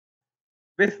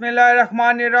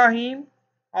Bismillahirrahmanirrahim.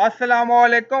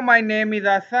 Assalamualaikum. My name is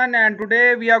Hassan and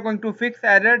today we are going to fix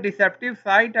error deceptive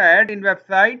site ad in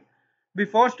website.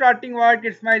 Before starting work,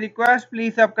 it's my request,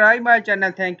 please subscribe my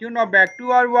channel. Thank you. Now back to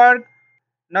our work.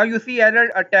 Now you see error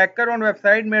attacker on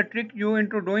website may trick you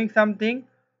into doing something.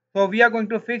 So we are going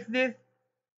to fix this.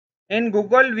 In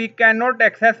Google we cannot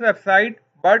access website,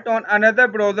 but on another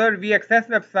browser we access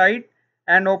website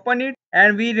and open it,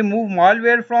 and we remove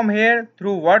malware from here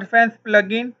through WordPress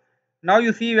plugin. Now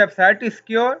you see website is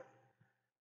secure.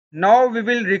 Now we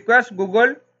will request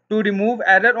Google to remove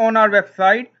error on our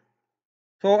website.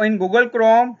 So in Google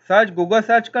Chrome, search Google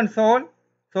Search Console.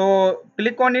 So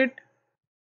click on it.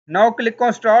 Now click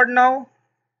on Start Now.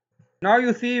 Now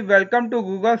you see Welcome to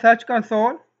Google Search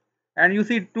Console, and you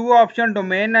see two options,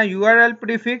 domain and URL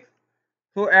prefix.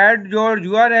 So add your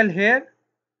URL here.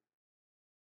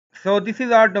 So this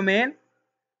is our domain,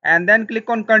 and then click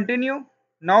on continue.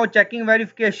 Now checking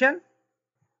verification.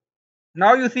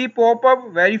 Now you see pop up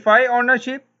verify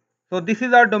ownership. So this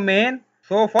is our domain.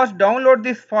 So first download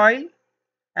this file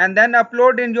and then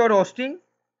upload in your hosting.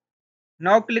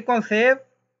 Now click on save.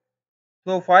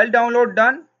 So file download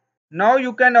done. Now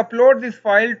you can upload this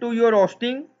file to your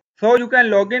hosting. So you can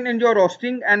log in your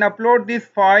hosting and upload this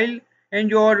file in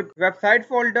your website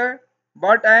folder.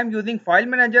 But I am using file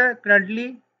manager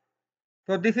currently.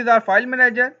 So this is our file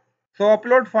manager. So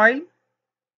upload file.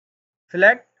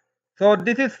 Select. So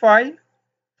this is file.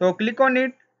 So click on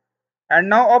it. And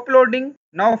now uploading.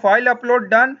 Now file upload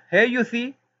done. Here you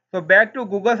see. So back to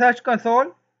Google Search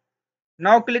Console.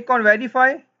 Now click on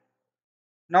verify.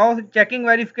 Now checking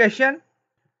verification.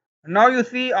 Now you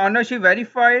see ownership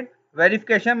verified,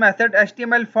 verification method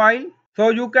HTML file. So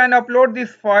you can upload this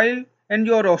file in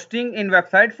your hosting in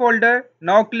website folder.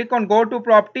 Now click on go to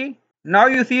property. Now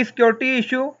you see security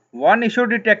issue, one issue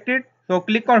detected. So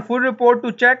click on full report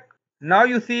to check. Now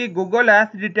you see Google has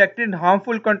detected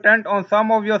harmful content on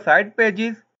some of your site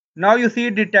pages. Now you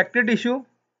see detected issue.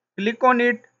 Click on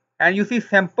it and you see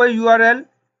sample URL.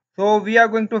 So we are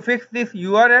going to fix this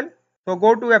URL. So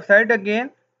go to website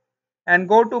again and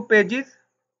go to pages.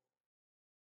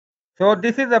 So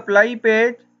this is apply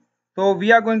page. So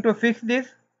we are going to fix this.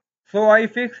 So I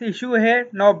fix issue here.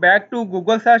 Now back to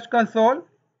Google Search Console.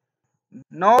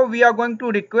 Now we are going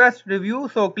to request review.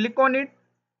 So click on it.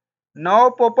 Now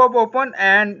pop up open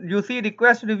and you see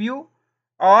request review.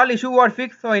 All issue are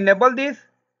fixed. So enable this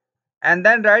and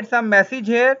then write some message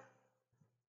here.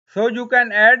 So you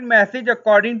can add message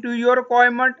according to your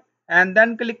requirement and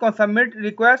then click on submit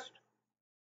request.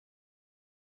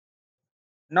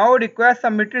 Now request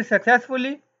submitted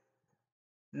successfully.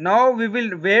 Now we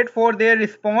will wait for their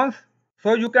response.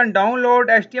 So you can download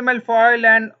HTML file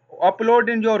and upload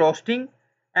in your hosting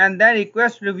and then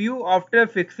request review after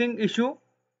fixing issue.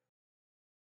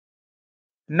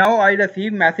 Now I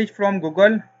receive message from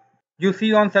Google. You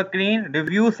see on screen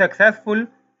review successful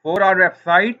for our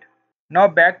website. Now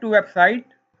back to website.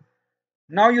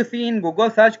 Now you see in Google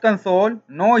Search Console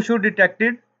no issue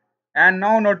detected and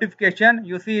now notification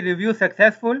you see review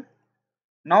successful.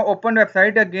 Now open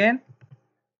website again,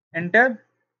 enter,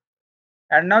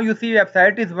 and now you see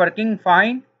website is working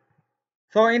fine.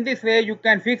 So in this way you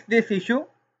can fix this issue.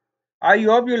 I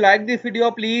hope you like this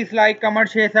video. Please like, comment,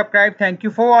 share, subscribe. Thank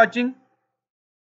you for watching.